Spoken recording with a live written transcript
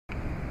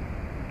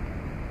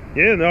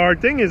Yeah, the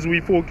hard thing is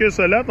we focus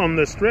a lot on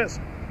the stress.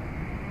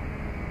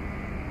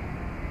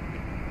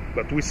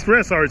 But we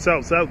stress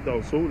ourselves out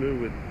also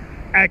with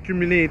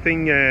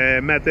accumulating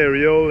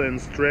material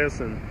and stress,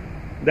 and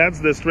that's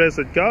the stress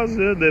it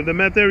causes. The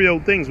material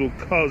things will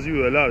cause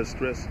you a lot of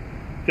stress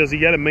because you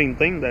got to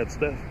maintain that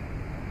stuff.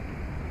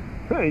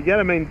 You got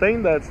to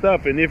maintain that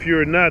stuff, and if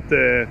you're not,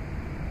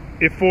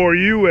 if for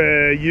you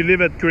you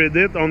live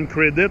on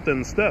credit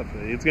and stuff,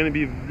 it's going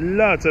to be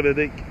lots of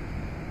headache,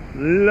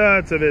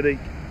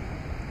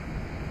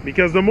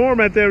 because the more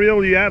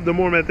material you have, the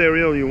more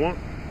material you want.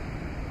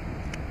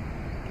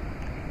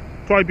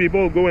 Try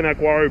people go and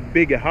acquire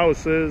big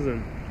houses,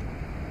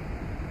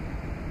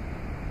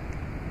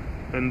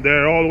 and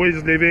they're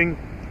always living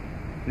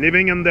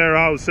in their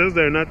houses.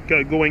 They're not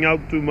going out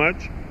too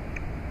much.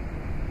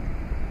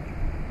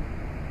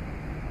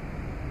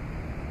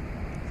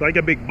 It's like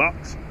a big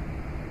box.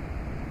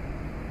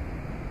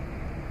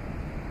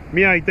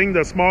 Me, I think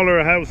the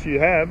smaller house you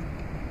have,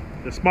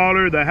 the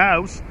smaller the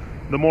house,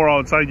 the more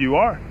outside you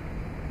are.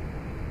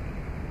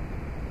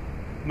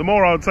 The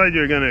more outside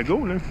you're gonna go,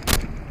 no?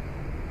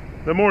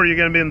 The more you're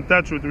gonna be in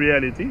touch with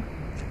reality.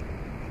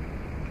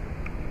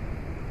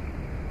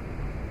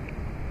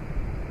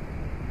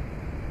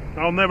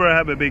 I'll never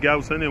have a big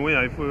house anyway.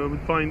 I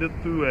would find it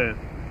too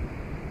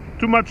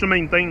much to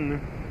maintain,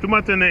 too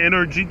much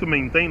energy to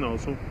maintain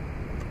also.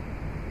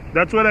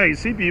 That's what I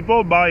see.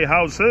 People buy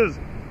houses,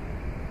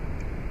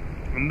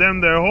 and then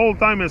their whole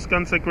time is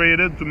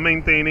consecrated to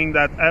maintaining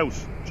that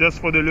house, just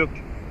for the look,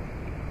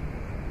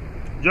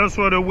 just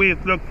for the way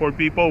it looks for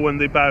people when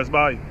they pass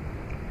by. You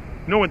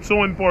know, it's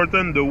so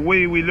important the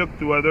way we look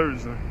to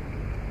others.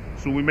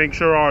 So we make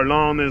sure our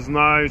lawn is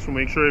nice, we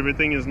make sure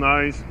everything is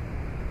nice.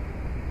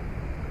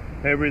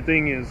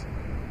 Everything is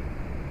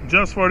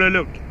just for the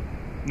look.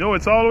 No,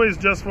 it's always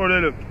just for the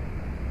look.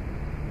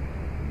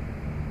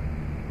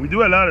 We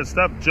do a lot of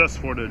stuff just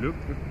for the look.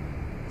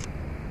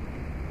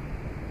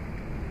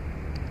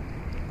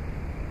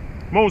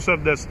 Most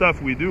of the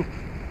stuff we do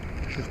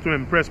is to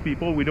impress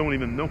people we don't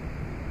even know.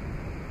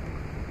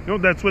 You know,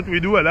 that's what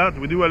we do a lot.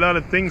 We do a lot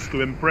of things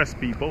to impress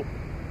people.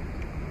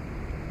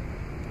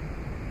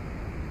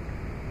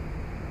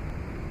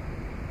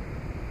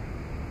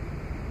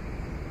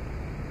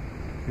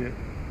 Yeah.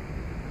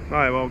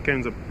 I have all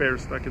kinds of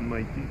pears stuck in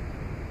my teeth.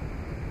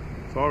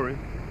 Sorry.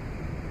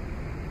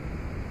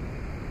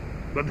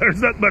 But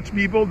there's not much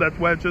people that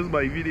watches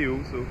my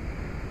video, so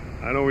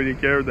I don't really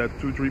care that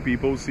 2-3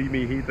 people see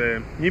me eat.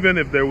 Even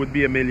if there would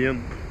be 1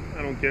 million,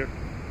 I don't care.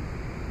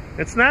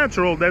 It's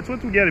natural. That's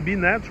what we gotta be,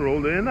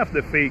 natural. Enough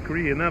the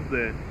fakery, enough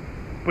the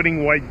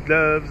putting white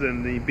gloves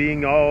and the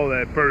being all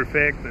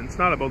perfect. And it's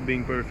not about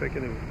being perfect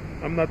anyway.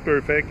 I'm not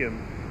perfect, and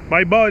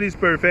my body's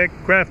perfect,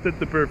 crafted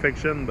to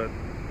perfection, but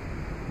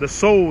the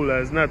soul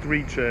has not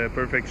reached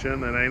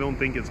perfection, and I don't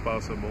think it's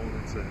possible.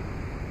 It's a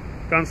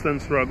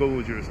constant struggle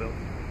with yourself.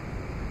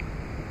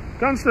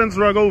 Constant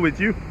struggle with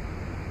you.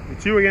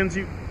 It's you against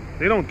you.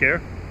 They don't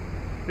care.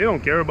 They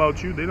don't care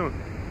about you. They don't.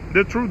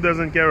 The truth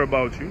doesn't care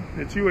about you.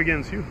 It's you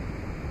against you.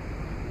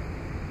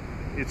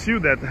 It's you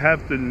that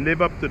have to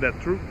live up to that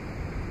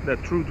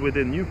truth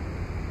within you.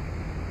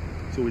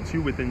 So it's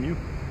you within you.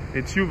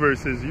 It's you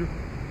versus you.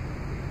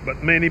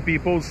 But many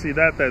people see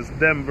that as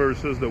them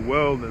versus the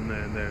world, and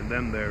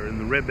then they're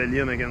in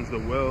rebellion against the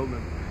world,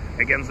 and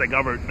against the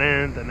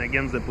government, and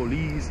against the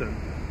police. And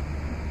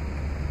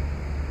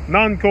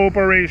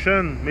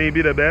non-cooperation may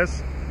be the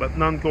best, but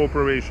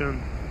non-cooperation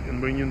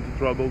can bring you into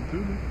trouble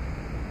too.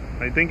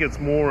 I think it's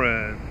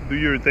more do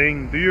your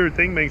thing,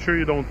 make sure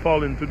you don't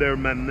fall into their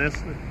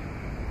madness.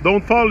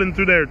 Don't fall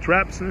into their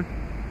traps,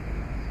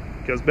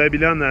 because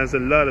Babylon has a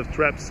lot of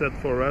traps set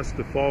for us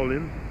to fall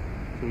in.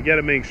 So we got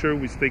to make sure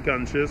we stay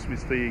conscious, we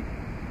stay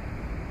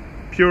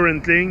pure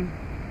and clean,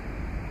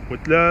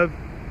 with love,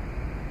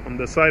 on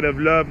the side of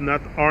love,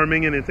 not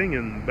harming anything,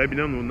 and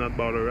Babylon will not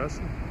bother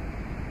us.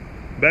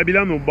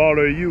 Babylon will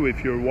bother you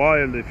if you're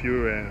wild, if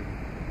you're a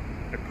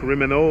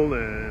criminal,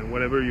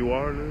 whatever you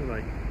are,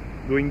 like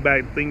doing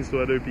bad things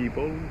to other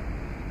people.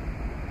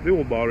 They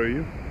will bother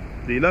you.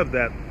 They love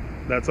that.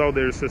 That's how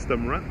their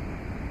system runs,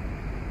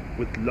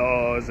 with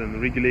laws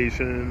and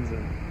regulations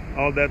and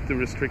all that to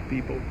restrict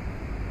people.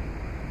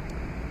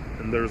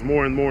 And there's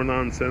more and more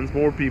nonsense,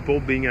 more people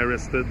being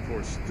arrested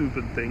for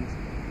stupid things.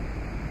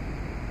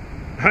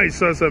 I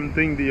saw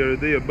something the other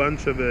day, a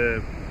bunch of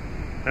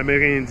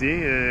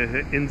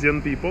Amérindiens,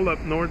 Indian people up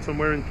north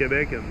somewhere in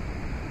Quebec, and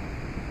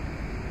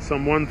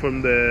someone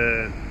from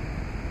the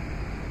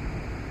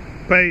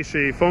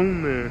pêche et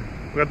faune,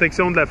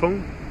 protection de la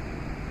faune,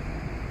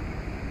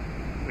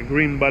 the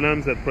green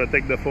bottoms that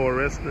protect the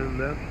forest and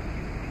that,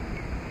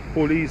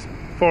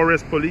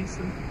 forest police,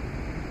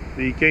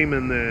 they came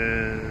and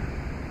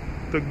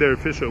took their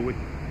fish away.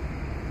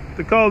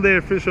 To call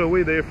their fish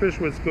away, their fish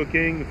was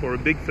cooking for a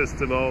big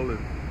festival, and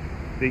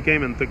they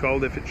came and took all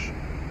the fish.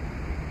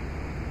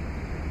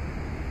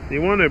 They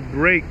want to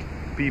break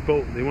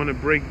people, they want to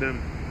break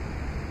them.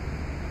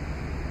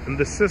 And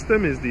the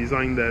system is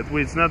designed that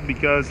way. It's not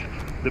because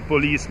the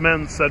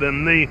policemen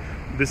suddenly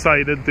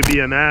decided to be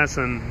an ass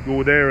and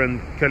go there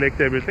and collect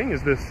everything.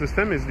 The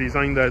system is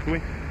designed that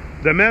way.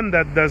 The man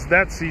that does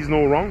that sees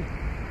no wrong.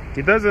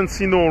 He doesn't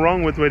see no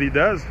wrong with what he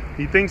does.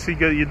 He thinks he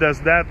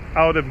does that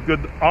out of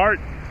good heart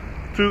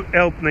to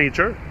help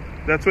nature.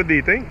 That's what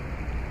they think.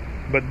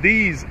 But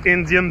these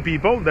Indian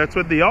people, that's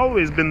what they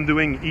always been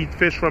doing, eat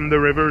fish from the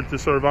river to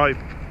survive.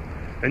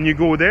 And you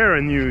go there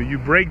and you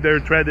break their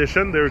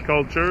tradition, their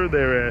culture,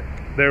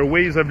 their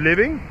ways of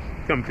living.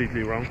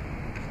 Completely wrong.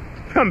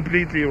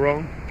 Completely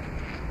wrong.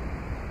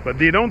 But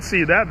they don't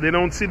see that. They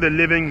don't see the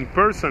living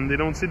person. They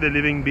don't see the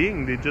living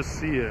being. They just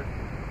see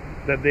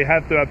that they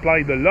have to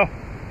apply the law.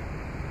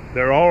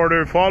 They're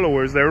order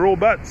followers. They're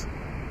robots.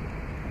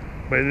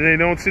 But they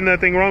don't see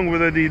nothing wrong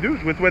with what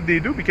they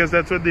do, because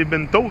that's what they've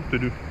been told to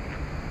do.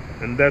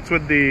 And that's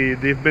what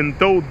they've been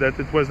told that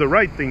it was the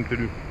right thing to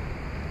do.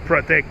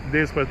 Protect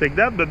this, protect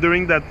that. But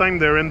during that time,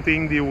 they're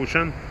emptying the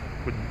ocean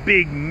with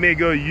big,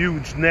 mega,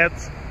 huge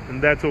nets.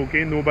 And that's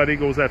okay. Nobody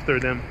goes after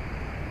them.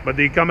 But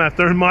they come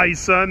after my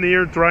son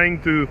here trying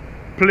to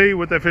play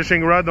with a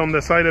fishing rod on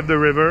the side of the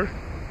river.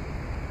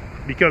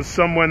 Because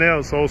someone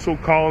else also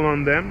called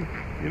on them.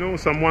 You know,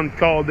 someone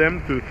called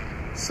them to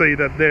say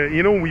that they're,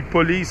 you know, we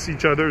police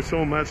each other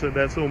so much that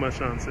that's so much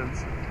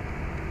nonsense.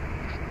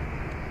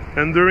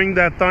 And during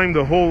that time,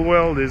 the whole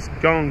world is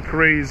gone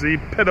crazy,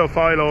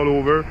 pedophile all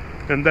over,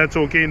 and that's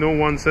okay, no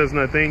one says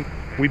nothing.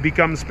 We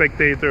become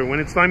spectator. When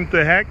it's time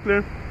to act,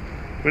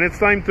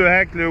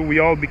 we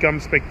all become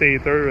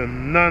spectator,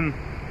 and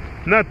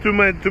not too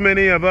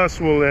many of us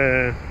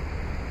will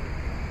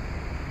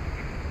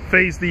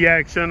face the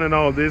action and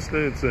all this.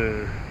 It's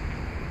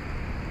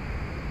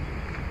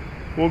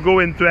we'll go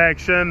into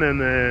action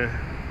and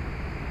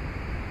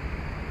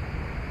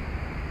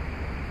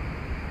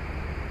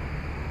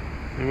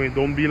anyway,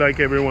 don't be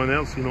like everyone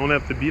else. You don't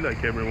have to be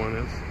like everyone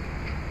else.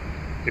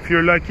 If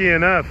you're lucky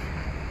enough,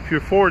 if you're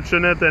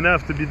fortunate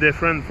enough to be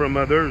different from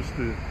others,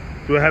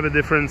 to have a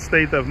different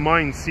state of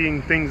mind,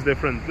 seeing things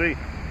differently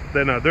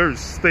than others,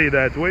 stay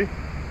that way.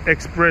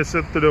 Express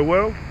it to the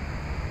world.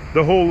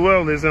 The whole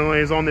world is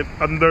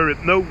under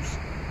its nose.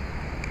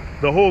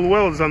 The whole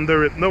world is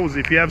under its nose.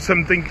 If you have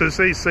something to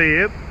say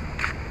it.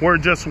 We're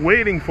just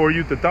waiting for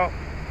you to talk.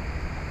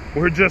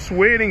 We're just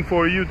waiting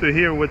for you to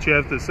hear what you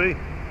have to say.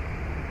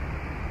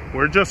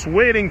 We're just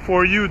waiting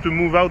for you to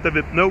move out of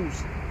its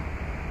nose.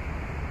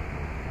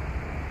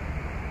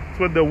 That's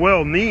what the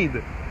world needs.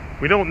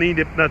 We don't need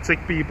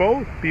hypnotic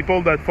people.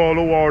 People that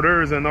follow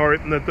orders and are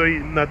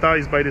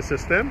hypnotized by the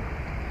system.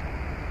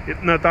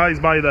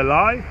 Hypnotized by the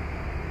lie.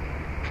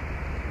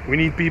 We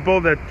need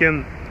people that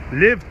can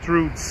live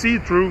truth, see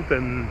truth,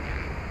 and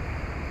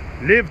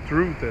live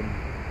truth, and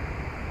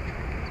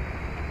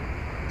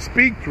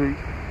speak truth,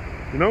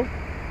 you know.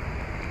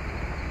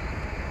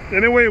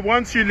 Anyway,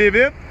 once you live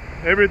it,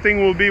 everything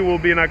will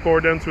be in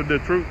accordance with the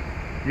truth.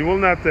 You will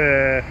not,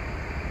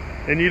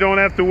 and you don't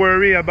have to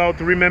worry about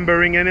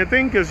remembering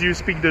anything, because you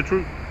speak the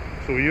truth.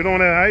 So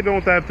I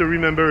don't have to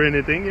remember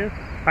anything here.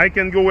 I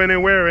can go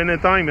anywhere,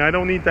 anytime. I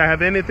don't need to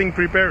have anything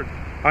prepared.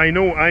 I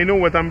know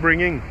what I'm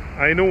bringing.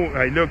 I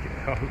look.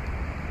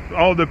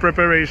 All the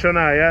preparation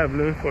I have,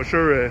 for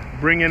sure,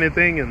 bring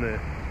anything, and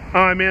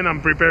I'm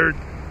prepared.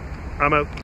 I'm out.